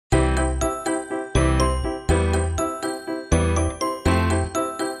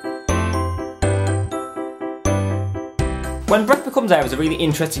When Breath Becomes Air is a really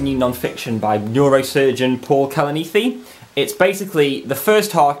interesting new non-fiction by neurosurgeon Paul Kalanithi. It's basically, the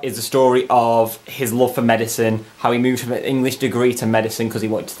first half is the story of his love for medicine, how he moved from an English degree to medicine because he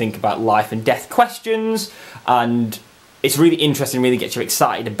wanted to think about life and death questions, and it's really interesting, really gets you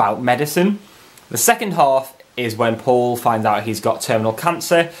excited about medicine. The second half is when Paul finds out he's got terminal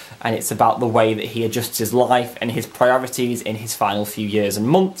cancer, and it's about the way that he adjusts his life and his priorities in his final few years and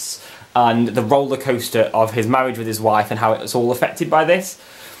months, and the roller coaster of his marriage with his wife and how it's all affected by this.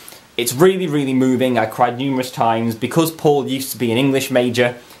 It's really, really moving. I cried numerous times. Because Paul used to be an English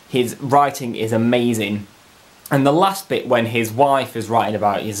major, his writing is amazing. And the last bit, when his wife is writing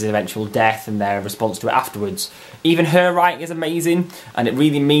about his eventual death and their response to it afterwards, even her writing is amazing, and it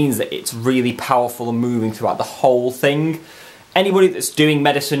really means that it's really powerful and moving throughout the whole thing. Anybody that's doing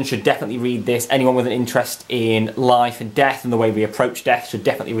medicine should definitely read this. Anyone with an interest in life and death and the way we approach death should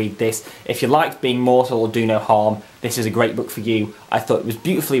definitely read this. If you liked Being Mortal or Do No Harm, this is a great book for you. I thought it was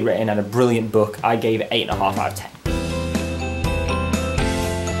beautifully written and a brilliant book. I gave it 8.5 out of 10.